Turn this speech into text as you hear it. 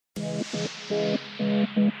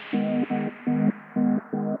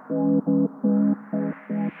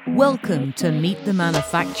Welcome to Meet the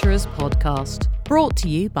Manufacturers podcast, brought to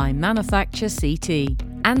you by Manufacture CT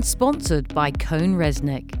and sponsored by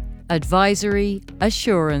CohnReznick. Advisory,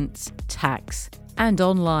 assurance, tax, and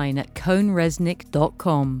online at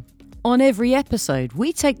CohnReznick.com. On every episode,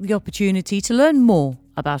 we take the opportunity to learn more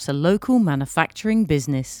about a local manufacturing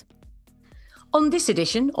business. On this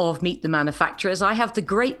edition of Meet the Manufacturers, I have the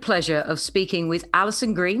great pleasure of speaking with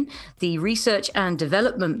Alison Green, the Research and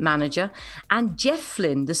Development Manager, and Jeff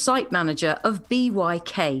Flynn, the Site Manager of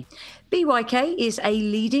BYK. BYK is a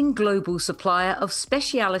leading global supplier of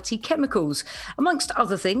specialty chemicals. Amongst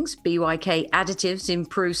other things, BYK additives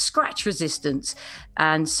improve scratch resistance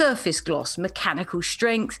and surface gloss, mechanical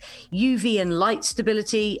strength, UV and light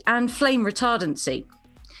stability, and flame retardancy.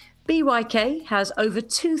 BYK has over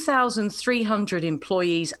 2,300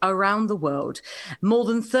 employees around the world, more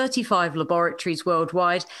than 35 laboratories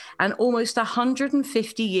worldwide, and almost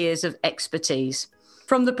 150 years of expertise.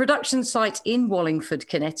 From the production site in Wallingford,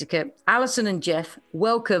 Connecticut, Alison and Jeff,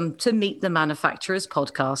 welcome to Meet the Manufacturers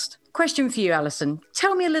podcast. Question for you, Alison.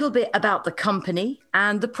 Tell me a little bit about the company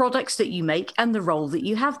and the products that you make and the role that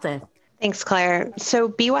you have there. Thanks, Claire. So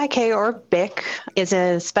BYK, or BIC, is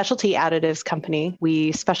a specialty additives company.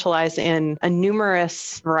 We specialize in a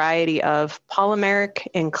numerous variety of polymeric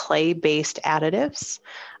and clay-based additives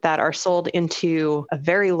that are sold into a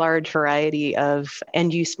very large variety of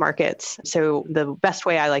end-use markets. So the best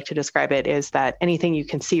way I like to describe it is that anything you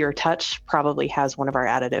can see or touch probably has one of our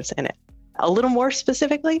additives in it. A little more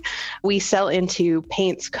specifically, we sell into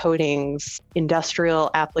paints, coatings,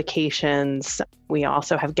 industrial applications. We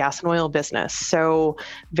also have gas and oil business. So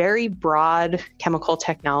very broad chemical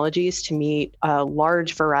technologies to meet a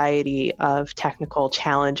large variety of technical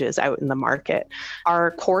challenges out in the market.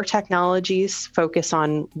 Our core technologies focus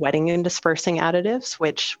on wetting and dispersing additives,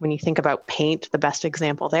 which when you think about paint, the best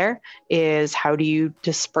example there is how do you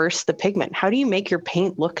disperse the pigment? How do you make your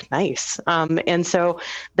paint look nice? And so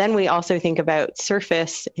then we also think about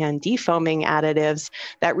surface and defoaming additives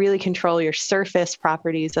that really control your surface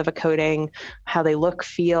properties of a coating, how they look,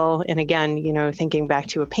 feel. And again, thinking back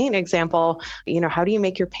to a paint example, how do you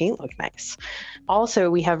make your paint look nice? Also,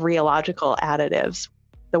 we have rheological additives.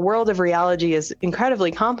 The world of rheology is incredibly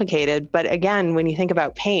complicated, but again, when you think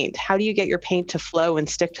about paint, how do you get your paint to flow and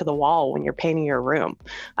stick to the wall when you're painting your room?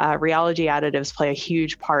 Rheology additives play a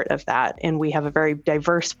huge part of that, and we have a very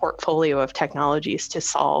diverse portfolio of technologies to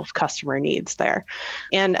solve customer needs there.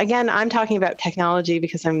 And again, I'm talking about technology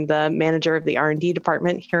because I'm the manager of the R&D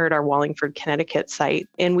department here at our Wallingford, Connecticut site,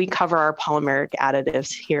 and we cover our polymeric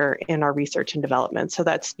additives here in our research and development. So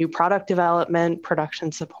that's new product development,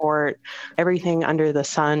 production support, everything under the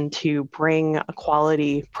sun to bring a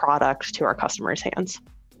quality product to our customers' hands.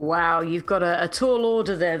 Wow, you've got a tall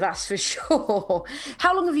order there, that's for sure.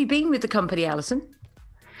 How long have you been with the company, Alison?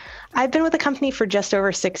 I've been with the company for just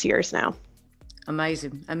over 6 years now.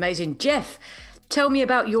 Amazing. Jeff, tell me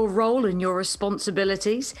about your role and your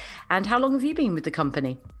responsibilities, and how long have you been with the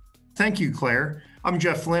company? Thank you, Claire. I'm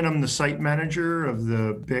Jeff Flynn. I'm the site manager of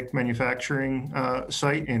the BIC manufacturing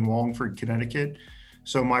site in Wallingford, Connecticut.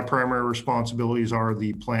 So my primary responsibilities are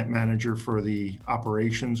the plant manager for the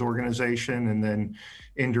operations organization, and then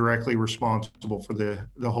indirectly responsible for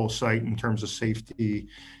the whole site in terms of safety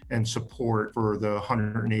and support for the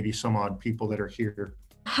 180 some odd people that are here.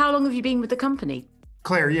 How long have you been with the company?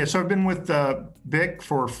 Claire, so I've been with BIC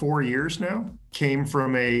for 4 years now. Came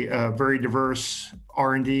from a very diverse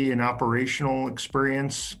R&D and operational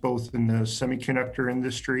experience, both in the semiconductor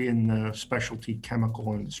industry and the specialty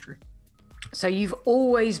chemical industry. So you've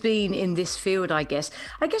always been in this field, I guess.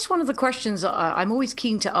 I guess one of the questions I'm always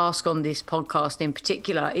keen to ask on this podcast in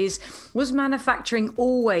particular is, was manufacturing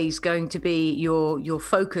always going to be your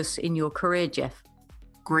focus in your career, Jeff?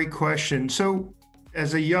 Great question. So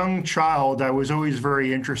as a young child, I was always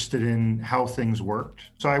very interested in how things worked.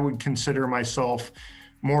 So I would consider myself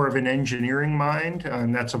more of an engineering mind,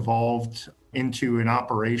 and that's evolved into an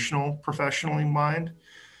operational professional mind.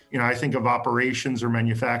 I think of operations or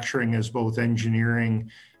manufacturing as both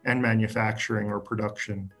engineering and manufacturing or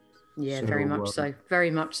production. Yeah, so, very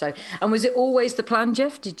much so. And was it always the plan,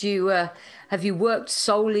 Jeff? Did you have you worked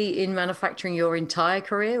solely in manufacturing your entire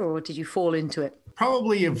career, or did you fall into it?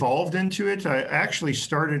 Probably evolved into it. I actually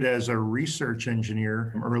started as a research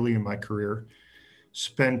engineer early in my career.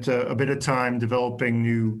 Spent a bit of time developing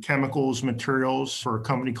new chemicals, materials for a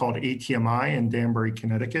company called ATMI in Danbury,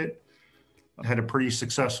 Connecticut. Had a pretty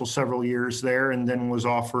successful several years there, and then was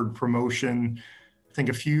offered promotion I think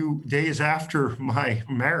a few days after my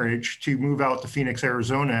marriage, to move out to Phoenix,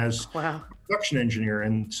 Arizona as production engineer.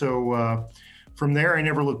 And so from there, I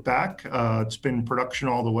never looked back. It's been production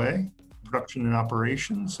all the way, production and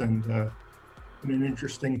operations, and been an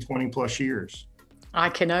interesting 20 plus years. I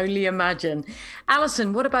can only imagine.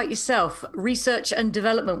 Alison, what about yourself? Research and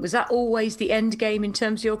development, was that always the end game in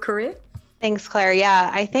terms of your career? Thanks, Claire. Yeah,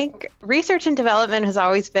 I think research and development has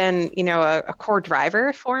always been, a core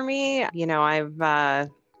driver for me. I'm a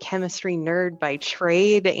chemistry nerd by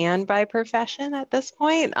trade and by profession at this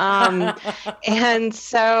point. And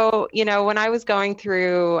so, when I was going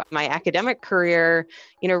through my academic career,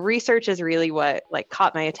 research is really what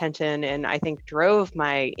caught my attention and I think drove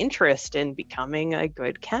my interest in becoming a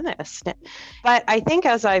good chemist. But I think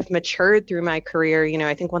as I've matured through my career,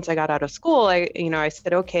 I think once I got out of school, I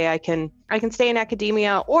said, okay, I can stay in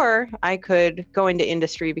academia or I could go into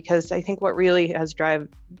industry, because I think what really has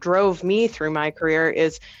drove me through my career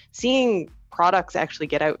is seeing products actually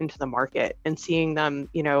get out into the market and seeing them,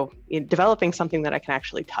 developing something that I can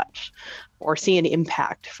actually touch or see an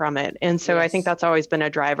impact from it. And so I think that's always been a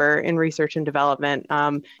driver in research and development.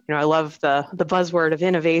 I love the buzzword of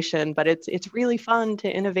innovation, but it's really fun to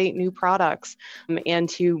innovate new products and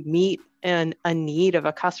to meet a need of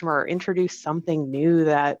a customer or introduce something new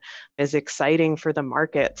that is exciting for the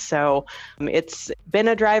market. So it's been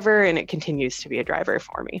a driver and it continues to be a driver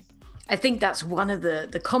for me. I think that's one of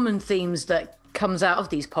the common themes that comes out of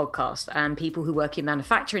these podcasts and people who work in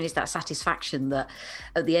manufacturing, is that satisfaction that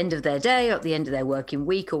at the end of their day, or at the end of their working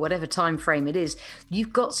week, or whatever time frame it is,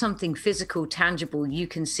 you've got something physical, tangible, you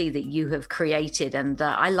can see that you have created. And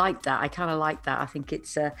I like that. I kind of like that. I think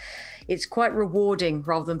it's quite rewarding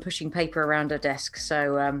rather than pushing paper around a desk.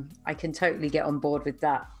 So I can totally get on board with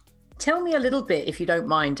that. Tell me a little bit, if you don't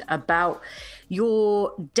mind, about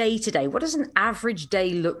your day-to-day. What does an average day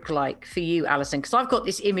look like for you, Alison? Because I've got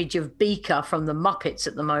this image of Beaker from the Muppets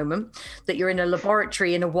at the moment, that you're in a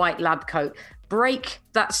laboratory in a white lab coat. Break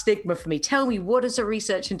that stigma for me. Tell me, what does a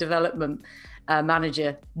research and development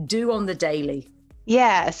manager do on the daily?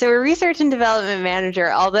 Yeah, so a research and development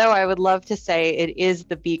manager, although I would love to say it is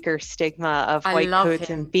the Beaker stigma of white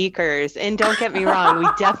coats and beakers. And don't get me wrong, we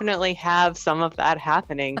definitely have some of that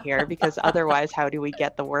happening here, because otherwise, how do we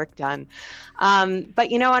get the work done?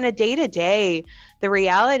 But, on a day-to-day, the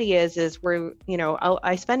reality is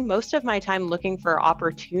I spend most of my time looking for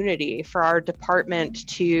opportunity for our department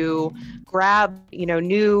to grab,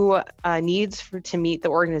 new needs to meet the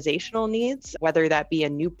organizational needs, whether that be a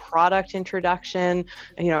new product introduction.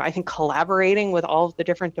 I think collaborating with all of the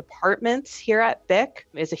different departments here at BIC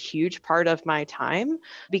is a huge part of my time,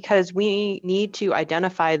 because we need to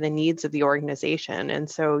identify the needs of the organization. And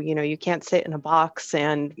so, you can't sit in a box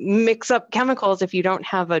and mix up chemicals if you don't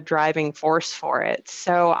have a driving force for it.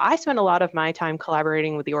 So I spend a lot of my time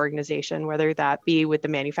collaborating with the organization, whether that be with the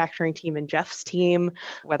manufacturing team and Jeff's team,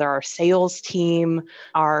 whether our sales team,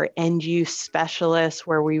 our end use specialists,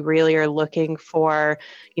 where we really are looking for,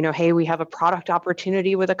 hey, we have a product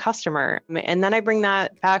opportunity with a customer. And then I bring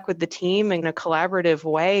that back with the team in a collaborative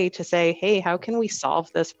way to say, hey, how can we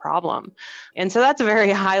solve this problem? And so that's a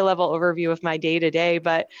very high level overview of my day to day,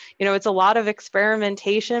 but it's a lot of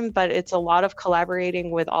experimentation, but it's a lot of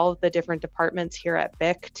collaborating with all of the different departments here at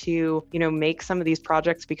BIC to, make some of these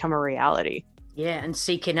projects become a reality. Yeah, and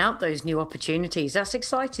seeking out those new opportunities. That's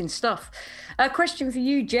exciting stuff. A question for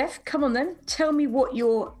you, Jeff. Come on then. Tell me what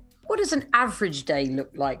does an average day look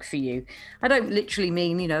like for you? I don't literally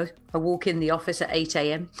mean, I walk in the office at 8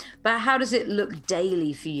 a.m., but how does it look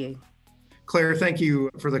daily for you? Claire, thank you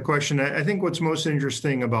for the question. I think what's most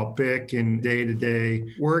interesting about BIC and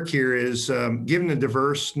day-to-day work here is, given the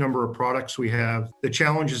diverse number of products we have, the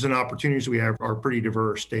challenges and opportunities we have are pretty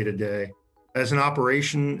diverse day-to-day. As an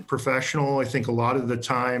operation professional, I think a lot of the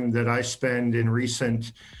time that I spend in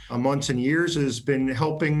recent months and years has been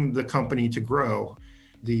helping the company to grow.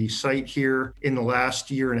 The site here in the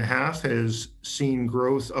last year and a half has seen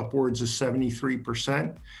growth upwards of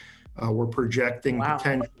 73%. We're projecting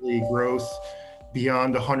potentially growth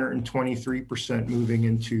beyond 123% moving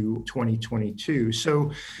into 2022.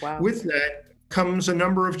 So with that comes a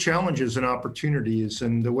number of challenges and opportunities.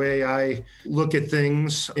 And the way I look at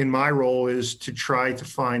things in my role is to try to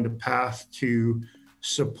find a path to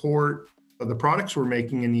support the products we're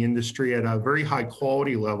making in the industry at a very high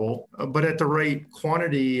quality level, but at the right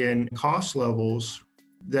quantity and cost levels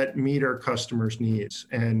that meet our customers' needs.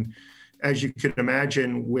 And as you can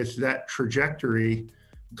imagine, with that trajectory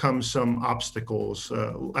comes some obstacles.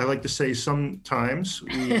 I like to say sometimes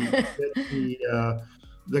we get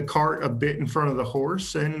the cart a bit in front of the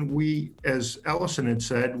horse, and we, as Alison had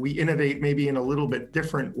said, we innovate maybe in a little bit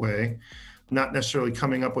different way. not necessarily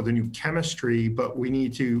coming up with a new chemistry, but we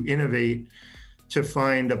need to innovate to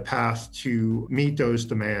find a path to meet those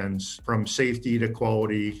demands, from safety to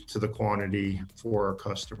quality to the quantity for our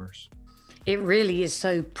customers. It really is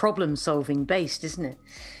so problem-solving based, isn't it?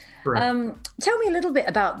 Correct. Tell me a little bit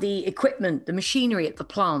about the equipment, the machinery at the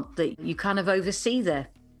plant that you kind of oversee there.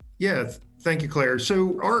 Yeah, thank you, Claire.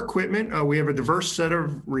 So our equipment, we have a diverse set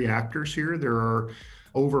of reactors here. There are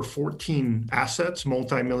over 14 assets,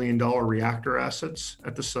 multi-million-dollar reactor assets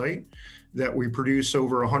at the site that we produce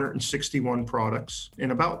over 161 products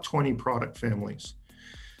in about 20 product families.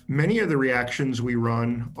 Many of the reactions we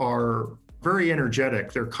run are very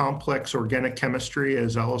energetic. They're complex organic chemistry,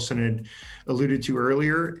 as Allison had alluded to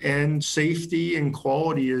earlier, and safety and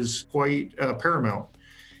quality is quite paramount.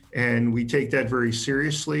 And we take that very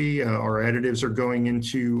seriously. Our additives are going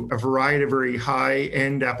into a variety of very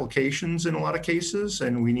high-end applications in a lot of cases,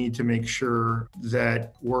 and we need to make sure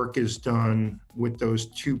that work is done with those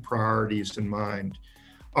two priorities in mind.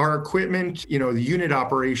 Our equipment, the unit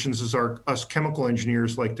operations, as us chemical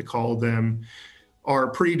engineers like to call them, are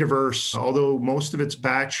pretty diverse. Although most of it's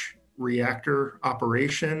batch reactor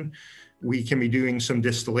operation, we can be doing some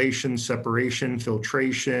distillation, separation,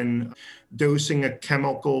 filtration, dosing of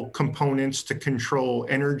chemical components to control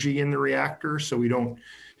energy in the reactor so we don't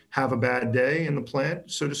have a bad day in the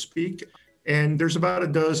plant, so to speak. And there's about a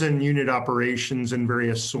dozen unit operations in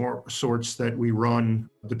various sorts that we run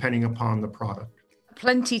depending upon the product.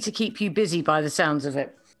 Plenty to keep you busy by the sounds of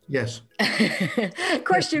it. Yes. A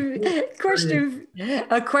question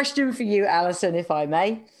for you, Allison, if I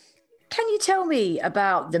may. Can you tell me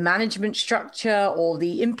about the management structure or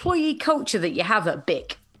the employee culture that you have at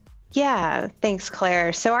BIC? Yeah, thanks,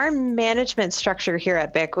 Claire. So our management structure here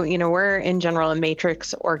at BIC, we're in general a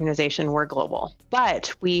matrix organization. We're global,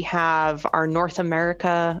 but we have our North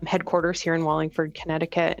America headquarters here in Wallingford,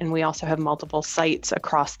 Connecticut, and we also have multiple sites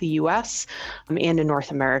across the U.S. And in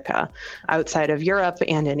North America, outside of Europe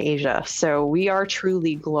and in Asia. So we are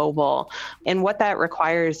truly global. And what that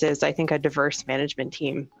requires is, I think, a diverse management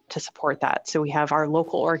team to support that. So we have our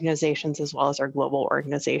local organizations as well as our global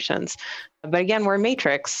organizations. But again, we're a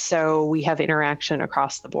matrix, so we have interaction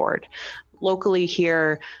across the board. Locally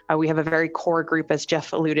here, we have a very core group, as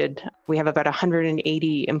Jeff alluded. We have about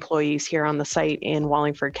 180 employees here on the site in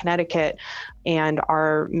Wallingford, Connecticut, and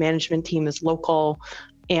our management team is local.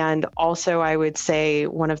 And also, I would say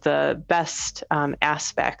one of the best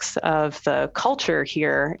aspects of the culture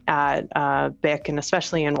here at BIC, and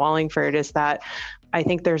especially in Wallingford, is that I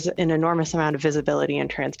think there's an enormous amount of visibility and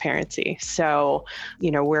transparency. So,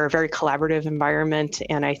 we're a very collaborative environment.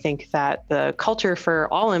 And I think that the culture for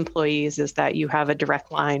all employees is that you have a direct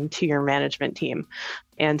line to your management team.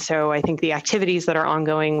 And so I think the activities that are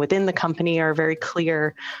ongoing within the company are very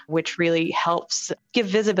clear, which really helps give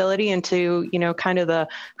visibility into, kind of the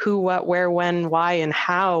who, what, where, when, why, and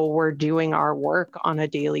how we're doing our work on a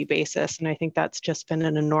daily basis. And I think that's just been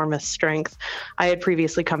an enormous strength. I had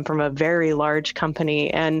previously come from a very large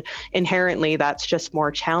company, and inherently that's just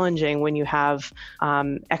more challenging when you have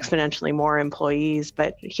exponentially more employees.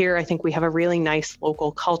 But here, I think we have a really nice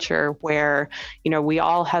local culture where, we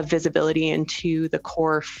all have visibility into the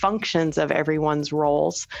core functions of everyone's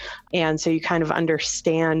roles. And so you kind of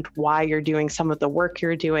understand why you're doing some of the work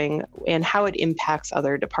you're doing and how it impacts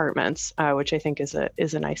other departments, which I think is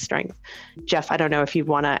a nice strength. Jeff, I don't know if you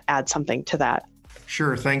want to add something to that.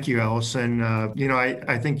 Sure. Thank you, Allison.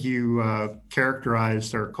 I think you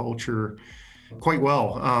characterized our culture quite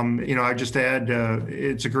well. I just add,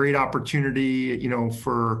 it's a great opportunity,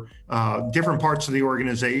 for different parts of the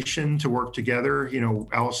organization to work together.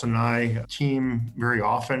 Allison and I team very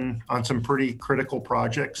often on some pretty critical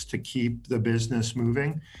projects to keep the business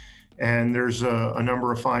moving. And there's a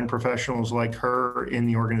number of fine professionals like her in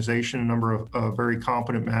the organization, a number of very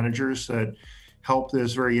competent managers that help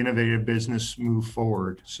this very innovative business move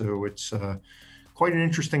forward. So it's quite an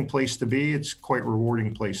interesting place to be. It's quite a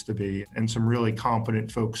rewarding place to be, and some really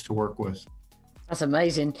competent folks to work with. That's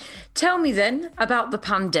amazing. Tell me then about the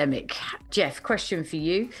pandemic. Jeff, question for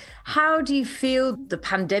you. How do you feel the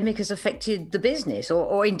pandemic has affected the business,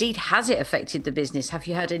 or indeed has it affected the business? Have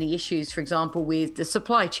you had any issues, for example, with the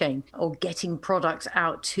supply chain or getting products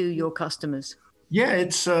out to your customers? Yeah,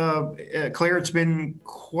 it's Claire, it's been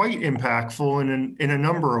quite impactful in a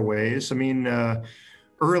number of ways. I mean,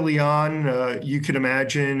 early on, you could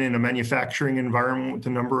imagine in a manufacturing environment with the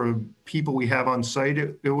number of people we have on site,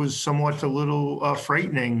 it was somewhat a little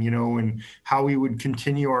frightening, and how we would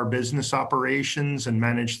continue our business operations and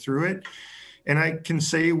manage through it. And I can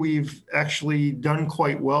say we've actually done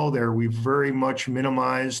quite well there. We've very much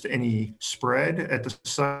minimized any spread at the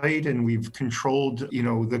site, and we've controlled,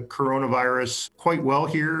 the coronavirus quite well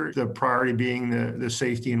here, the priority being the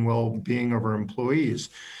safety and well-being of our employees.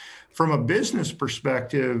 From a business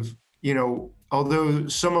perspective, although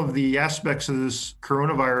some of the aspects of this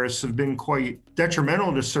coronavirus have been quite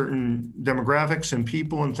detrimental to certain demographics and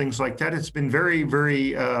people and things like that, it's been very,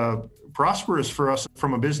 very prosperous for us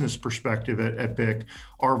from a business perspective at BIC.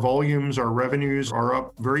 Our volumes, our revenues are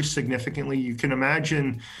up very significantly. You can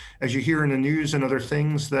imagine, as you hear in the news and other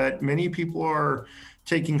things, that many people are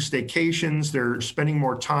taking staycations. They're spending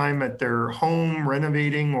more time at their home,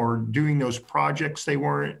 renovating or doing those projects they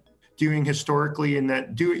weren't doing historically, and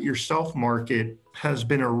that do-it-yourself market has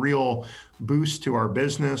been a real boost to our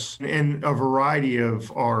business, and a variety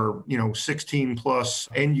of our 16 plus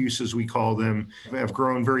end uses, we call them, have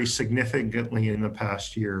grown very significantly in the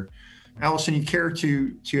past year. Allison, you care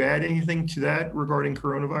to add anything to that regarding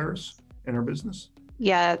coronavirus and our business?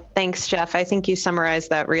 Yeah, thanks, Jeff. I think you summarized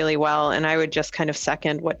that really well. And I would just kind of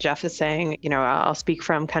second what Jeff is saying. I'll speak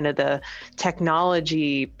from kind of the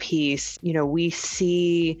technology piece. We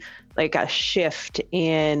see like a shift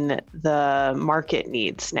in the market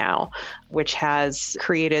needs now, which has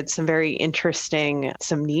created some very interesting,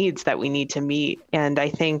 some needs that we need to meet. And I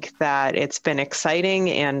think that it's been exciting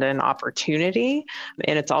and an opportunity.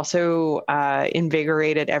 And it's also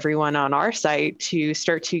invigorated everyone on our site to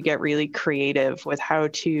start to get really creative with how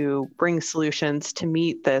to bring solutions to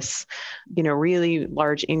meet this, really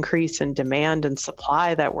large increase in demand and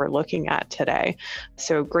supply that we're looking at today.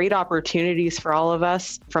 So great opportunities for all of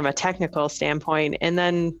us from a technical standpoint. And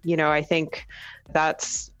then, I think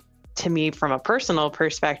that's, to me, from a personal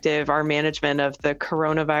perspective, our management of the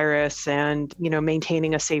coronavirus and,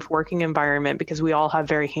 maintaining a safe working environment, because we all have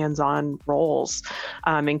very hands-on roles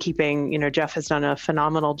in keeping, Jeff has done a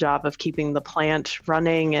phenomenal job of keeping the plant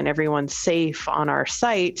running and everyone safe on our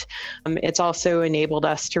site. It's also enabled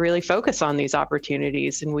us to really focus on these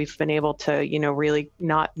opportunities. And we've been able to, really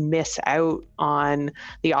not miss out on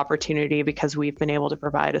the opportunity because we've been able to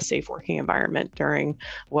provide a safe working environment during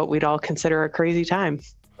what we'd all consider a crazy time.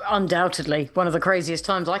 Undoubtedly, one of the craziest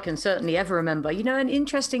times I can certainly ever remember. And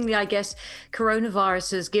interestingly, I guess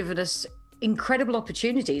coronavirus has given us incredible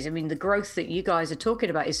opportunities. I mean, the growth that you guys are talking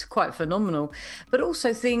about is quite phenomenal, but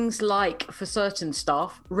also things like, for certain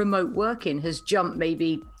staff, remote working has jumped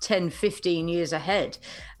maybe 10, 15 years ahead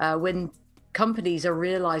when companies are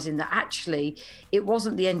realizing that actually it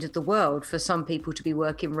wasn't the end of the world for some people to be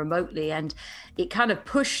working remotely. And it kind of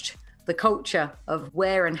pushed the culture of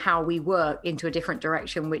where and how we work into a different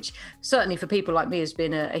direction, which certainly for people like me has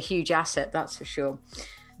been a huge asset, that's for sure.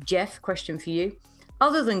 Jeff, question for you.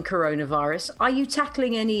 Other than coronavirus, are you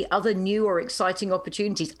tackling any other new or exciting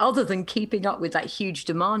opportunities other than keeping up with that huge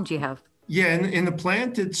demand you have? Yeah, in the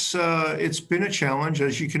plant, it's been a challenge,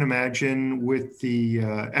 as you can imagine, with the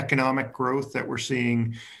economic growth that we're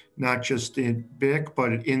seeing, not just in BIC,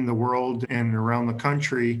 but in the world and around the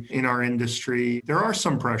country in our industry. There are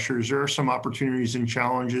some pressures, there are some opportunities and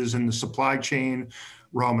challenges in the supply chain,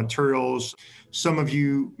 raw materials. Some of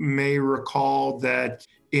you may recall that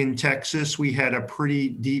in Texas, we had a pretty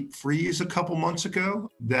deep freeze a couple months ago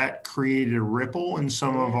that created a ripple in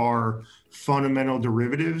some of our fundamental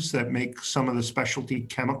derivatives that make some of the specialty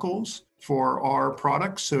chemicals for our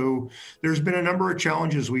products. So there's been a number of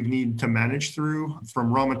challenges we've needed to manage through,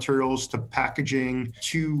 from raw materials to packaging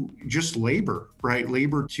to just labor, right?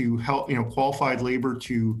 Labor to help, qualified labor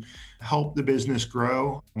to help the business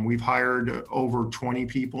grow. We've hired over 20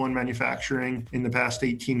 people in manufacturing in the past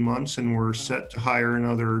 18 months, and we're set to hire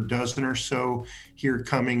another dozen or so here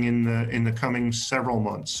coming in the coming several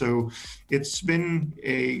months. So it's been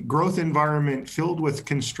a growth environment filled with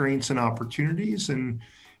constraints and opportunities, and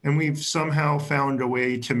we've somehow found a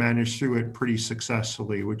way to manage through it pretty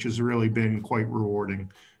successfully, which has really been quite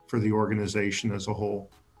rewarding for the organization as a whole.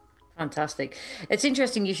 Fantastic. It's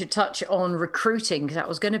interesting you should touch on recruiting, because that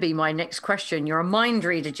was going to be my next question. You're a mind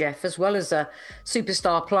reader, Jeff, as well as a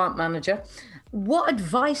superstar plant manager. What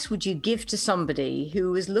advice would you give to somebody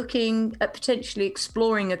who is looking at potentially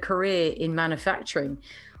exploring a career in manufacturing?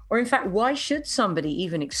 Or in fact, why should somebody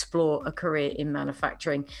even explore a career in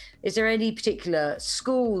manufacturing? Is there any particular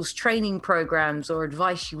schools, training programs, or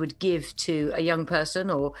advice you would give to a young person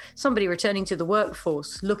or somebody returning to the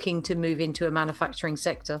workforce looking to move into a manufacturing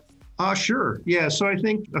sector? Sure. Yeah. So I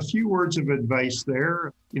think a few words of advice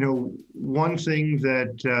there. One thing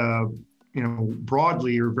that,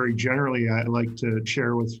 broadly or very generally, I'd like to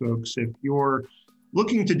share with folks, if you're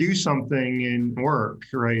looking to do something in work,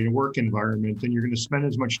 right, in a work environment, and you're going to spend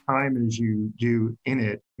as much time as you do in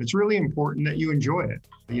it, it's really important that you enjoy it.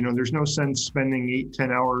 There's no sense spending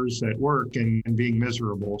 8-10 hours at work and being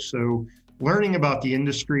miserable. So learning about the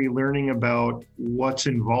industry, learning about what's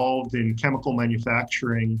involved in chemical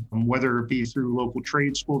manufacturing, whether it be through local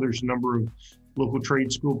trade school, there's a number of local trade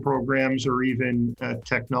school programs, or even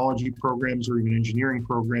technology programs, or even engineering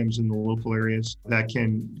programs in the local areas that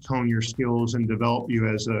can hone your skills and develop you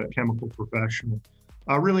as a chemical professional.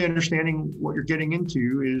 Really understanding what you're getting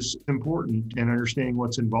into is important, and understanding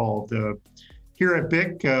what's involved. Here at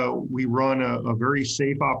BIC, we run a very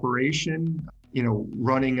safe operation.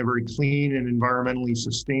 Running a very clean and environmentally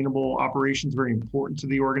sustainable operation is very important to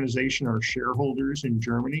the organization, our shareholders in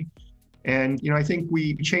Germany. And, I think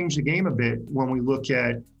we changed the game a bit when we look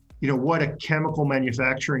at, what a chemical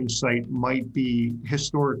manufacturing site might be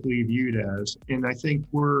historically viewed as. And I think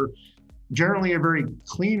we're generally a very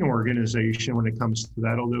clean organization when it comes to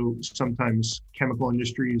that, although sometimes chemical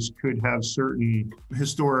industries could have certain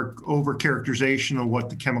historic overcharacterization of what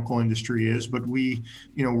the chemical industry is. But we,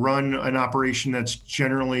 run an operation that's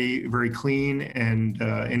generally very clean and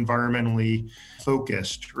environmentally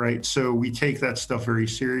focused, right? So we take that stuff very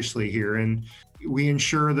seriously here, and we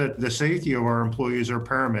ensure that the safety of our employees are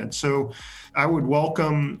paramount. So I would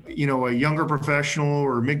welcome, a younger professional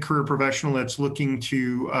or mid-career professional that's looking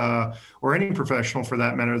to, or any professional for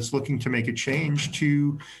that matter, that's looking to make a change,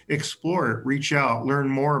 to explore it, reach out, learn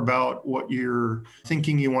more about what you're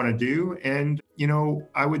thinking you want to do. And,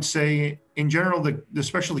 I would say in general, the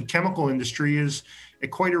specialty chemical industry is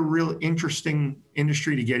quite a real interesting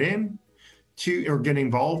industry to get in to, or get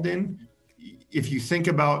involved in. If you think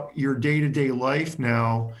about your day-to-day life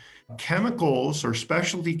now, chemicals or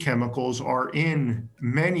specialty chemicals are in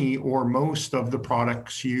many or most of the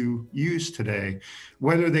products you use today,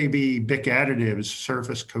 whether they be BIC additives,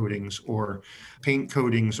 surface coatings, or paint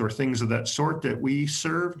coatings, or things of that sort that we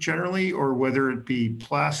serve generally, or whether it be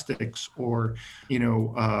plastics or,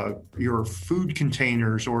 your food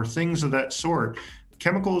containers or things of that sort.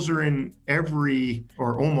 Chemicals are in every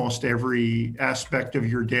or almost every aspect of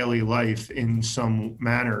your daily life in some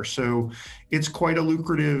manner. So it's quite a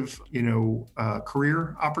lucrative,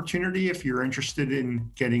 career opportunity if you're interested in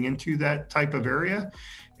getting into that type of area.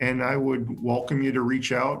 And I would welcome you to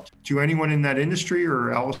reach out to anyone in that industry,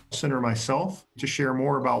 or Allison or myself, to share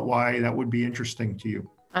more about why that would be interesting to you.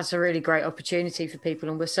 That's a really great opportunity for people,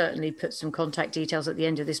 and we'll certainly put some contact details at the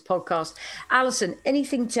end of this podcast. Allison,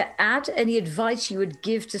 anything to add? Any advice you would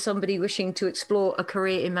give to somebody wishing to explore a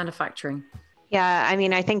career in manufacturing? Yeah,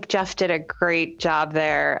 I think Jeff did a great job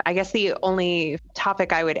there. I guess the only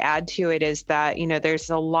topic I would add to it is that, there's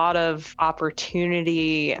a lot of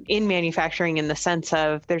opportunity in manufacturing, in the sense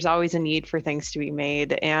of there's always a need for things to be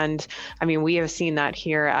made. And we have seen that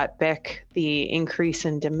here at BIC. The increase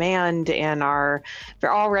in demand and our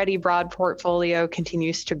already broad portfolio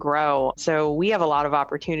continues to grow. So we have a lot of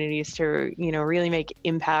opportunities to, really make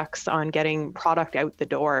impacts on getting product out the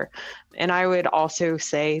door. And I would also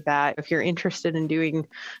say that if you're interested in doing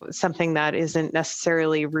something that isn't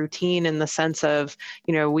necessarily routine, in the sense of,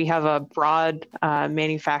 we have a broad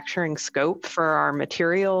manufacturing scope for our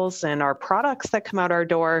materials and our products that come out our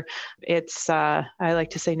door. It's, I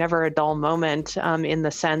like to say, never a dull moment, in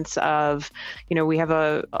the sense of, we have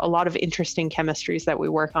a lot of interesting chemistries that we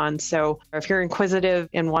work on. So if you're inquisitive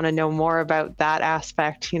and want to know more about that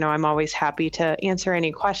aspect, I'm always happy to answer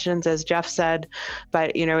any questions, as Jeff said.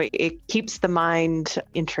 But, it keeps the mind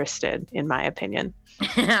interested, in my opinion.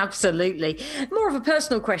 Absolutely. More of a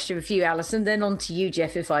personal question for you, Allison, then on to you,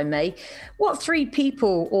 Jeff, if I may. What 3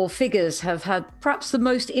 people or figures have had perhaps the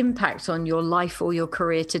most impact on your life or your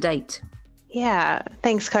career to date? Yeah,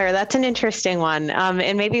 thanks, Claire. That's an interesting one,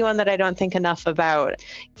 and maybe one that I don't think enough about.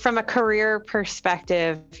 From a career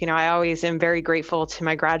perspective, I always am very grateful to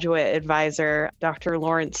my graduate advisor, Dr.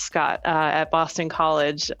 Lawrence Scott at Boston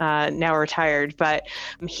College, now retired. But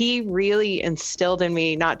he really instilled in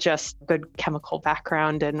me not just good chemical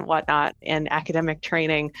background and whatnot and academic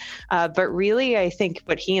training, but really I think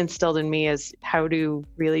what he instilled in me is how to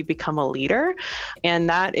really become a leader. And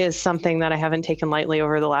that is something that I haven't taken lightly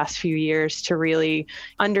over the last few years, to really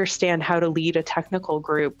understand how to lead a technical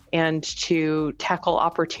group and to tackle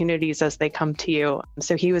opportunities as they come to you.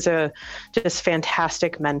 So he was a just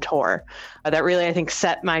fantastic mentor that really, I think,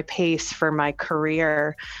 set my pace for my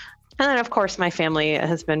career. And then, of course, my family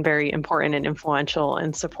has been very important and influential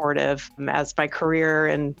and supportive as my career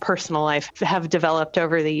and personal life have developed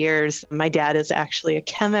over the years. My dad is actually a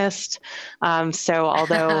chemist. So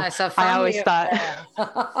although I always thought,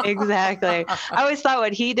 exactly, I always thought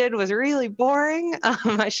what he did was really boring.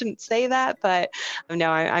 I shouldn't say that, but no,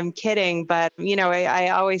 I'm kidding. But, I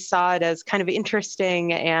always saw it as kind of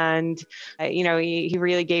interesting. And, he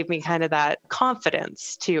really gave me kind of that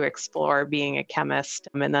confidence to explore being a chemist.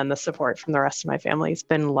 And then the support from the rest of my family has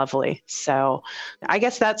been lovely. So I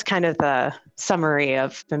guess that's kind of the summary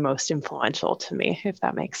of the most influential to me, if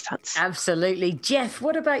that makes sense. Absolutely. Jeff,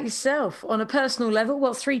 what about yourself? On a personal level,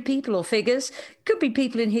 what 3 people or figures, could be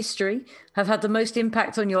people in history, have had the most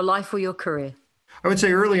impact on your life or your career? I would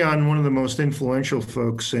say early on, one of the most influential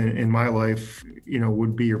folks in my life,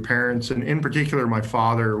 would be your parents. And in particular, my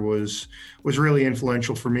father was really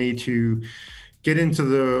influential for me to get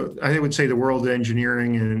into I would say the world of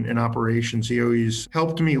engineering and operations. He always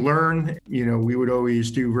helped me learn. We would always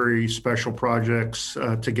do very special projects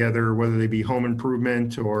together, whether they be home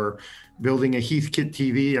improvement or building a Heathkit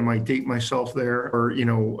TV. I might date myself there, or,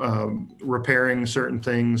 repairing certain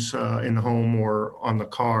things in the home or on the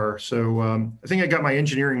car. So I think I got my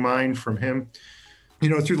engineering mind from him.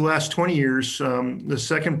 Through the last 20 years, the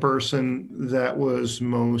second person that was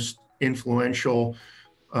most influential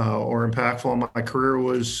or impactful on my career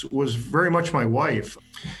was very much my wife.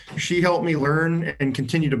 She helped me learn and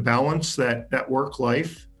continue to balance that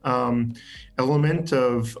work-life element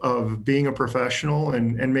of being a professional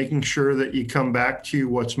and making sure that you come back to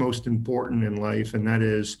what's most important in life, and that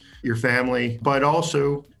is your family, but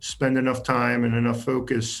also spend enough time and enough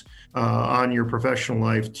focus on your professional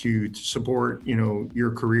life to support,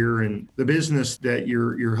 your career and the business that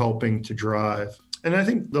you're helping to drive. And I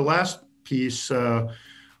think the last piece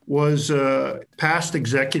was a past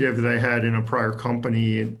executive that I had in a prior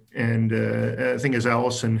company. And I think, as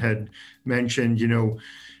Allison had mentioned,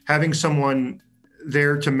 having someone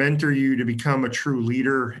there to mentor you to become a true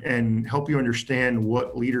leader and help you understand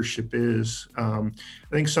what leadership is. I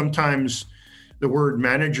think sometimes the word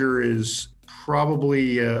manager is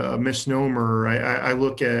probably a misnomer. I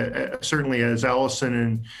look at certainly as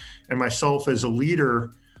Allison and myself as a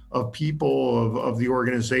leader of people of the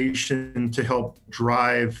organization to help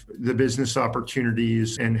drive the business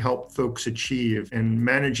opportunities and help folks achieve. And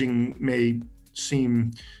managing may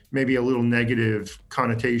seem maybe a little negative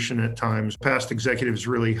connotation at times. Past executives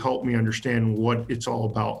really helped me understand what it's all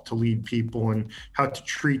about to lead people and how to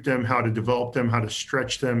treat them, how to develop them, how to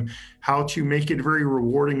stretch them, how to make it very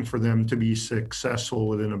rewarding for them to be successful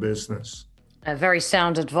within a business. Very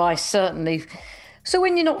sound advice, certainly. So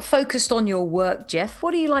when you're not focused on your work, Jeff,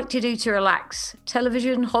 what do you like to do to relax?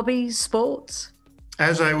 Television, hobbies, sports?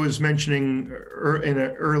 As I was mentioning in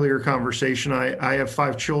an earlier conversation, I have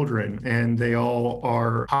 5 children and they all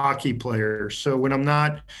are hockey players. So when I'm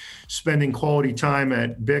not spending quality time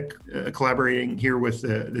at BIC, collaborating here with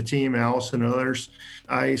the team, Allison and others,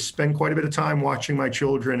 I spend quite a bit of time watching my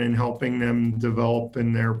children and helping them develop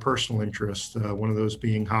in their personal interests, one of those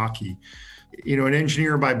being hockey. An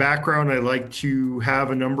engineer by background, I like to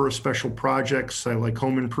have a number of special projects. I like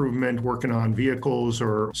home improvement, working on vehicles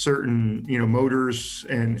or certain, motors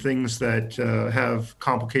and things that have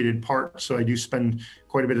complicated parts. So I do spend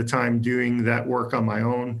quite a bit of time doing that work on my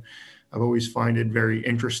own. I've always find it very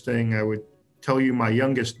interesting. I would tell you my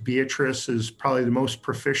youngest, Beatrice, is probably the most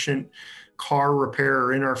proficient car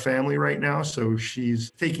repairer in our family right now. So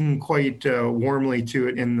she's taking quite warmly to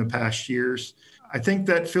it in the past years. I think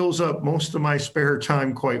that fills up most of my spare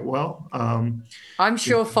time quite well. I'm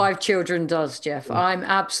sure 5 children does, Jeff. I'm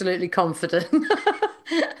absolutely confident.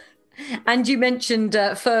 And you mentioned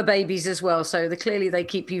fur babies as well. So clearly they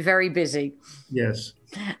keep you very busy. Yes.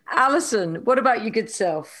 Allison, what about your good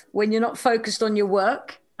self? When you're not focused on your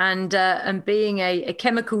work and being a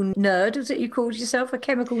chemical nerd, was it you called yourself a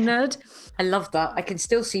chemical nerd? I love that. I can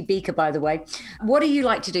still see Beaker, by the way. What do you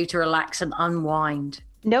like to do to relax and unwind?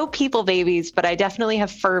 No people babies, but I definitely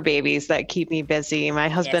have fur babies that keep me busy. My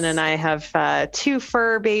husband and I have 2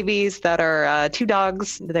 fur babies that are 2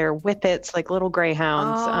 dogs. They're whippets, like little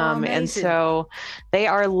greyhounds. And so they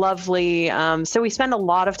are lovely. So we spend a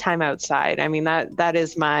lot of time outside. I mean, that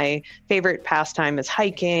is my favorite pastime, is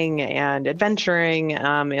hiking and adventuring.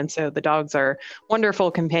 And so the dogs are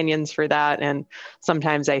wonderful companions for that. And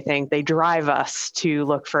sometimes I think they drive us to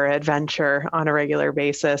look for adventure on a regular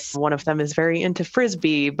basis. One of them is very into Frisbee.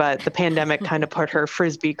 Frisbee, but the pandemic kind of put her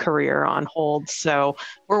Frisbee career on hold. So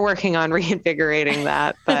we're working on reinvigorating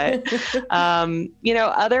that. But,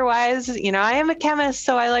 otherwise, I am a chemist,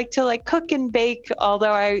 so I like to cook and bake,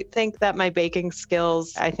 although I think that my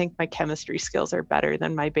chemistry skills are better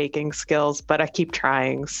than my baking skills, but I keep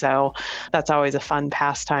trying. So that's always a fun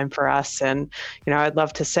pastime for us. And, I'd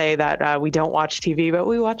love to say that we don't watch TV, but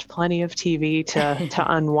we watch plenty of TV to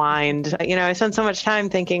unwind. I spend so much time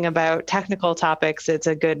thinking about technical topics. It's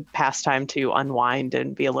a good pastime to unwind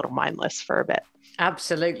and be a little mindless for a bit.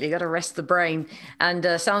 Absolutely. Got to rest the brain. And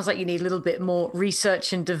sounds like you need a little bit more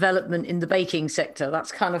research and development in the baking sector.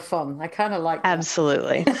 That's kind of fun. I kind of like that.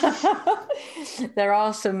 Absolutely. There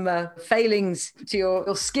are some failings to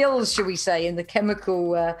your skills, shall we say, in the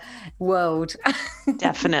chemical world.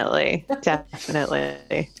 Definitely.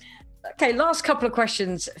 Okay, last couple of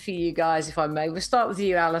questions for you guys, if I may. We'll start with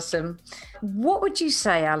you, Alison. What would you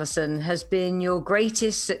say, Alison, has been your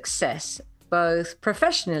greatest success, both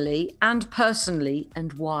professionally and personally,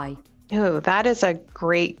 and why? Oh, that is a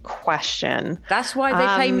great question. That's why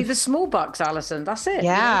they pay me the small bucks, Alison. That's it.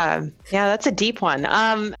 Yeah, that's a deep one.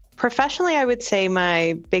 Professionally, I would say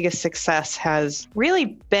my biggest success has really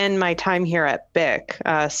been my time here at BIC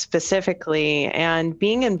specifically, and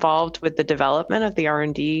being involved with the development of the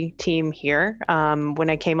R&D team here.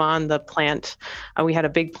 When I came on the plant, we had a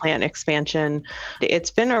big plant expansion.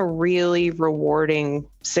 It's been a really rewarding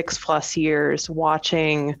 6+ years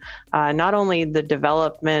watching not only the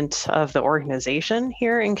development of the organization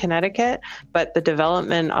here in Connecticut, but the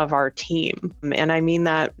development of our team. And I mean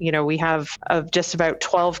that, we have just about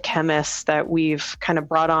 12 chemists that we've kind of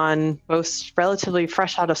brought on, most relatively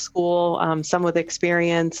fresh out of school, some with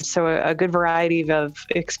experience. So a good variety of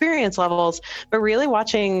experience levels, but really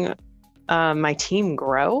watching my team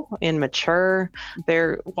grow and mature.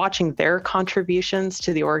 They're watching their contributions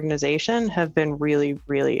to the organization have been really,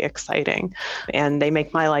 really exciting, and they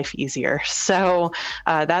make my life easier. So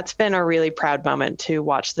that's been a really proud moment to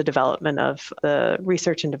watch the development of the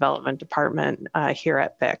research and development department here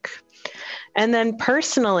at BIC. And then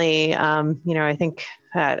personally, I think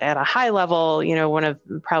at a high level, one of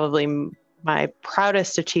probably my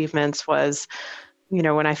proudest achievements was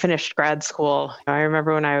when I finished grad school. I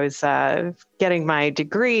remember when I was getting my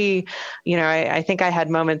degree, I think I had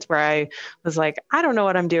moments where I was like, I don't know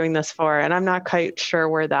what I'm doing this for, and I'm not quite sure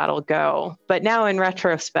where that'll go. But now in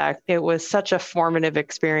retrospect, it was such a formative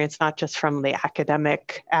experience, not just from the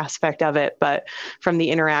academic aspect of it, but from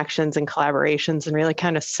the interactions and collaborations, and really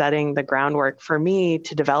kind of setting the groundwork for me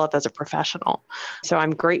to develop as a professional. So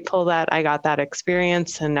I'm grateful that I got that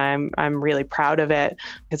experience, and I'm really proud of it,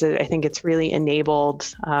 because I think it's really enabled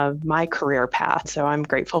my career path. So I'm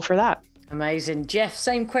grateful for that. Amazing. Jeff,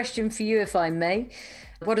 same question for you, if I may.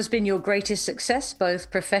 What has been your greatest success, both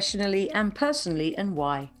professionally and personally, and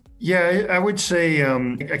why? Yeah, I would say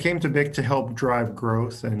I came to BIC to help drive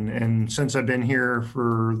growth. And since I've been here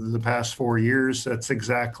for the past 4 years, that's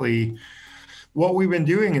exactly what we've been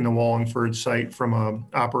doing in the Wallingford site from an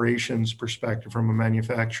operations perspective, from a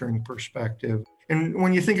manufacturing perspective. And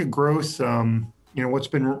when you think of growth, what's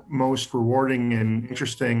been most rewarding and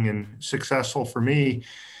interesting and successful for me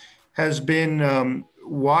has been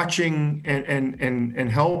watching and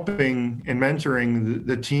helping and mentoring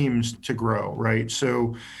the teams to grow, right?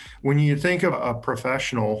 So when you think of a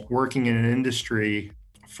professional working in an industry,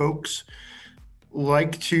 folks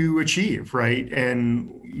like to achieve, right?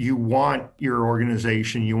 And you want your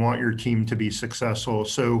organization, you want your team to be successful.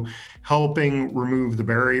 So helping remove the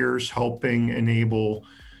barriers, helping enable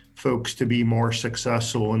folks to be more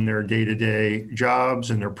successful in their day-to-day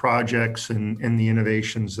jobs and their projects and the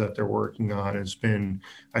innovations that they're working on has been,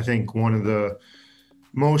 I think, one of the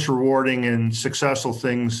most rewarding and successful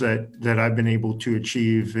things that I've been able to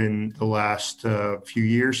achieve in the last few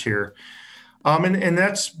years here. And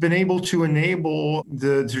that's been able to enable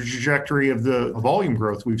the trajectory of the volume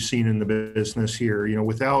growth we've seen in the business here.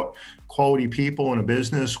 Without quality people in a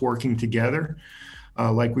business working together,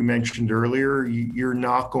 like we mentioned earlier, you're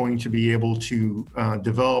not going to be able to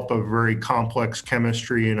develop a very complex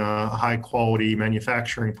chemistry in a high quality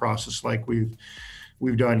manufacturing process like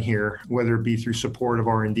we've done here, whether it be through support of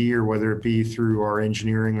R&D or whether it be through our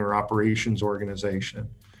engineering or operations organization.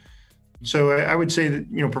 So I would say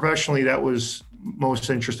that, professionally, that was most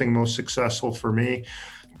interesting, most successful for me.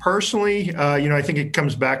 Personally, I think it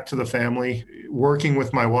comes back to the family, working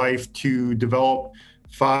with my wife to develop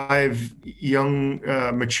 5 young,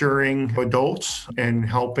 maturing adults and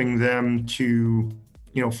helping them to,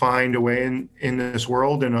 find a way in this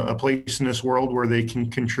world and a place in this world where they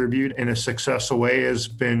can contribute in a successful way has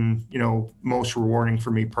been, most rewarding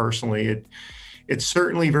for me personally. It's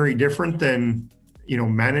certainly very different than,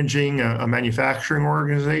 managing a manufacturing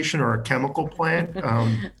organization or a chemical plant.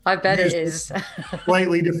 I bet it is.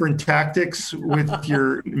 Slightly different tactics with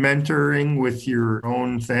your mentoring, with your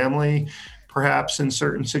own family, perhaps in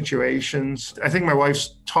certain situations. I think my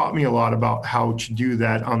wife's taught me a lot about how to do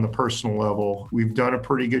that on the personal level. We've done a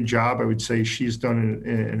pretty good job. I would say she's done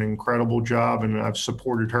an incredible job, and I've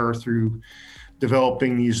supported her through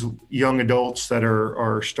developing these young adults that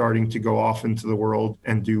are starting to go off into the world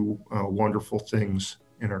and do wonderful things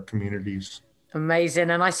in our communities.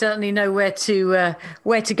 Amazing. And I certainly know where to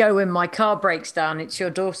go when my car breaks down. It's your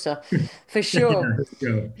daughter, for sure.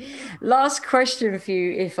 Last question for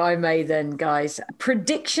you, if I may then, guys.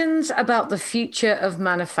 Predictions about the future of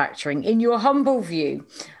manufacturing, in your humble view.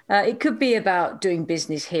 It could be about doing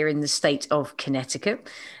business here in the state of Connecticut.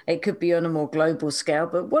 It could be on a more global scale.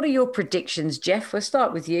 But what are your predictions, Jeff? We'll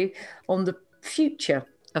start with you on the future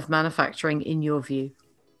of manufacturing in your view.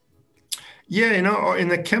 Yeah, in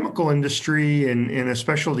the chemical industry and in a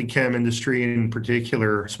specialty chem industry in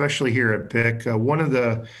particular, especially here at BIC, one of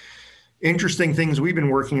the interesting things we've been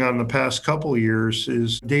working on the past couple of years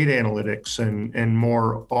is data analytics and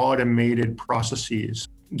more automated processes.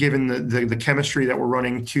 Given the chemistry that we're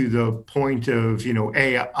running to the point of,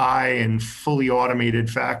 AI and fully automated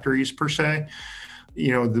factories per se,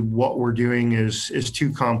 what we're doing is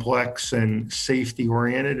too complex and safety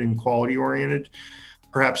oriented and quality oriented,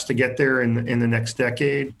 perhaps to get there in the next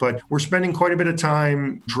decade. But we're spending quite a bit of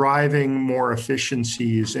time driving more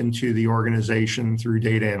efficiencies into the organization through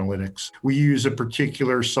data analytics. We use a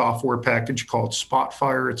particular software package called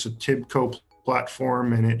Spotfire. It's a TIBCO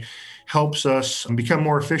platform, and it helps us become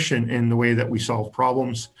more efficient in the way that we solve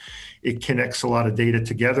problems. It connects a lot of data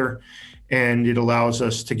together, and it allows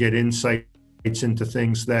us to get insights into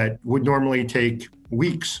things that would normally take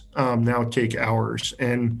weeks, now take hours.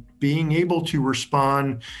 And being able to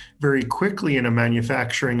respond very quickly in a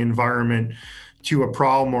manufacturing environment to a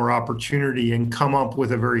problem or opportunity and come up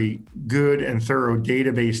with a very good and thorough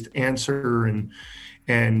data-based answer and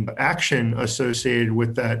action associated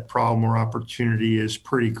with that problem or opportunity is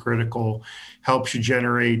pretty critical. Helps you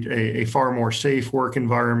generate a far more safe work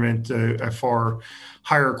environment, a far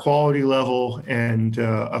higher quality level, and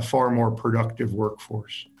a far more productive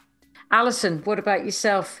workforce. Alison, what about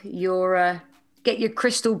yourself? Get your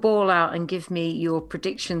crystal ball out and give me your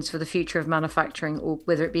predictions for the future of manufacturing, or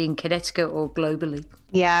whether it be in Connecticut or globally.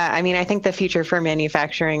 Yeah, I think the future for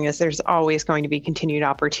manufacturing is there's always going to be continued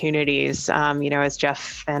opportunities. As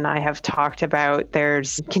Jeff and I have talked about,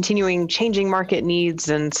 there's continuing changing market needs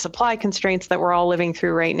and supply constraints that we're all living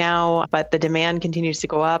through right now, but the demand continues to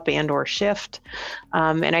go up and or shift.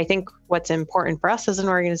 And I think what's important for us as an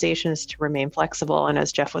organization is to remain flexible. And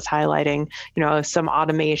as Jeff was highlighting, some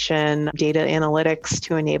automation, data analytics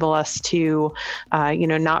to enable us to,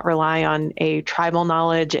 not rely on A, tribal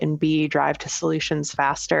knowledge, and B, drive to solutions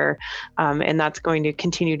faster. And that's going to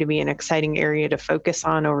continue to be an exciting area to focus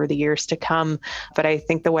on over the years to come. But I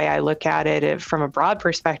think the way I look at it from a broad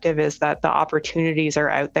perspective is that the opportunities are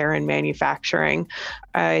out there in manufacturing.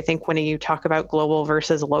 I think when you talk about global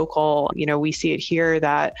versus local, we see it here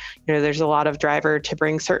that, there's a lot of driver to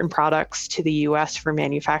bring certain products to the US for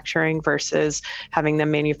manufacturing versus having them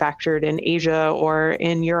manufactured in Asia or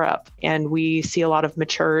in Europe. And we see a lot of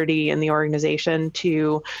maturity in the organization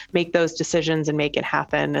to make those decisions and make it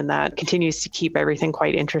happen. And that continues to keep everything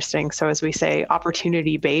quite interesting. So as we say,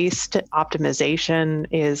 opportunity-based optimization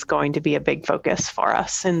is going to be a big focus for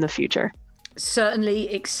us in the future.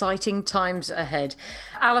 Certainly exciting times ahead.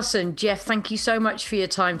 Alison, Jeff, thank you so much for your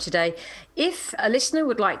time today. If a listener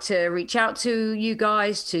would like to reach out to you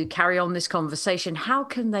guys to carry on this conversation, how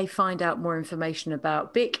can they find out more information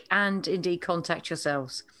about BIC and indeed contact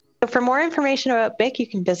yourselves? For more information about BIC, you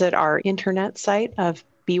can visit our internet site of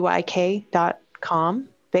byk.com.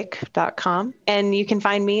 BIC.com. And you can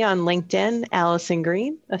find me on LinkedIn, Alison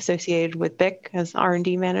Green, associated with BIC as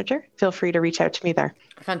R&D manager. Feel free to reach out to me there.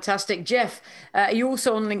 Fantastic. Jeff, are you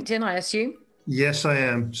also on LinkedIn, I assume? Yes, I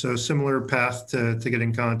am. So similar path to get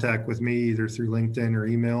in contact with me, either through LinkedIn or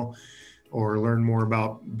email, or learn more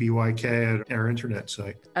about BYK at our internet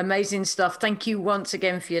site. Amazing stuff. Thank you once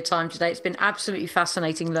again for your time today. It's been absolutely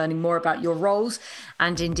fascinating learning more about your roles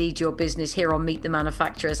and indeed your business here on Meet the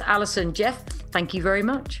Manufacturers. Alison, Jeff, thank you very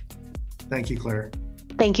much. Thank you, Claire.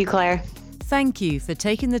 Thank you, Claire. Thank you for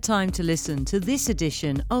taking the time to listen to this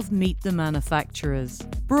edition of Meet the Manufacturers,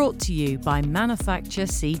 brought to you by Manufacture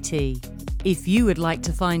CT. If you would like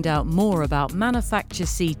to find out more about Manufacture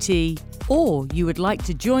CT, or you would like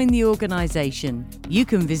to join the organisation, you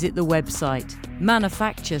can visit the website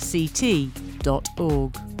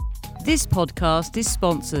manufacturect.org. This podcast is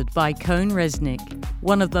sponsored by CohnReznick,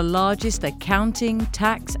 one of the largest accounting,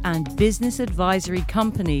 tax, and business advisory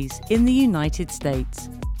companies in the United States.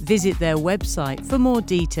 Visit their website for more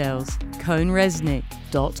details,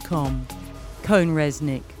 cohnreznick.com.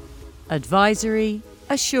 CohnReznick. Advisory,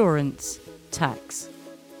 assurance, tax.